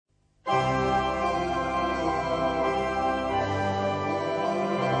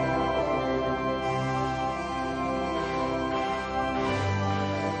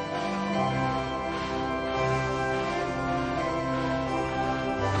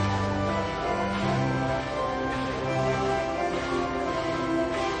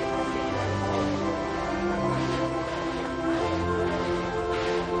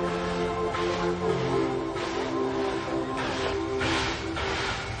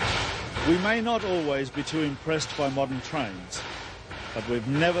We may not always be too impressed by modern trains, but we've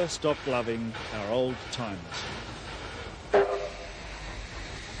never stopped loving our old timers.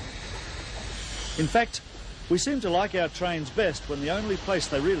 In fact, we seem to like our trains best when the only place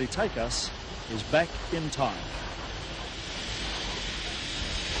they really take us is back in time.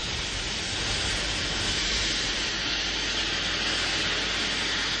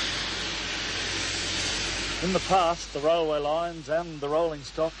 In the past, the railway lines and the rolling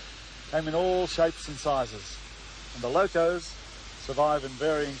stock came in all shapes and sizes, and the locos survive in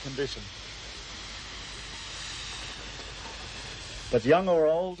varying condition. But young or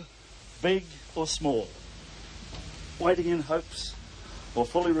old, big or small, waiting in hopes or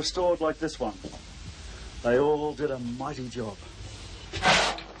fully restored like this one, they all did a mighty job.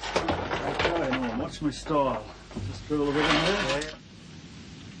 Okay, now watch my style. Just drill a bit in there.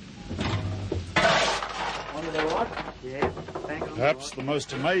 Onto the right? Yeah. Perhaps the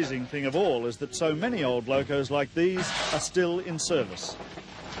most amazing thing of all is that so many old locos like these are still in service.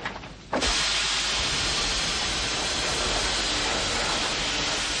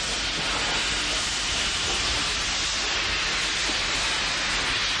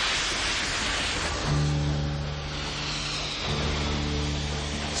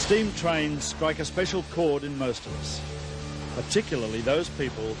 Steam trains strike a special chord in most of us, particularly those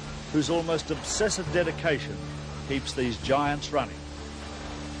people whose almost obsessive dedication keeps these giants running.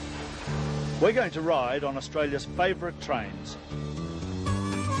 We're going to ride on Australia's favourite trains.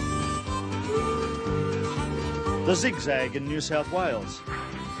 The Zigzag in New South Wales,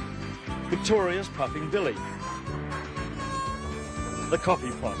 Victoria's Puffing Billy, the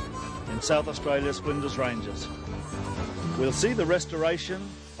Coffee Pot in South Australia's Flinders Ranges. We'll see the restoration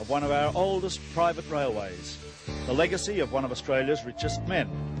of one of our oldest private railways, the legacy of one of Australia's richest men.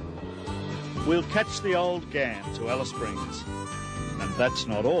 We'll catch the old Ghan to Alice Springs. And that's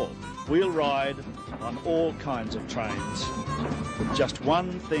not all. We'll ride on all kinds of trains with just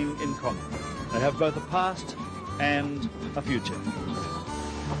one thing in common. They have both a past and a future.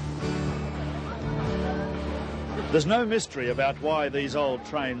 There's no mystery about why these old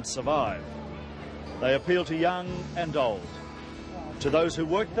trains survive. They appeal to young and old, to those who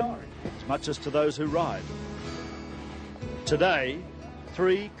work them as much as to those who ride. Today,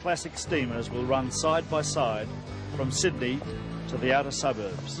 3 classic steamers will run side by side from Sydney to the outer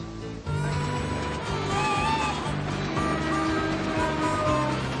suburbs.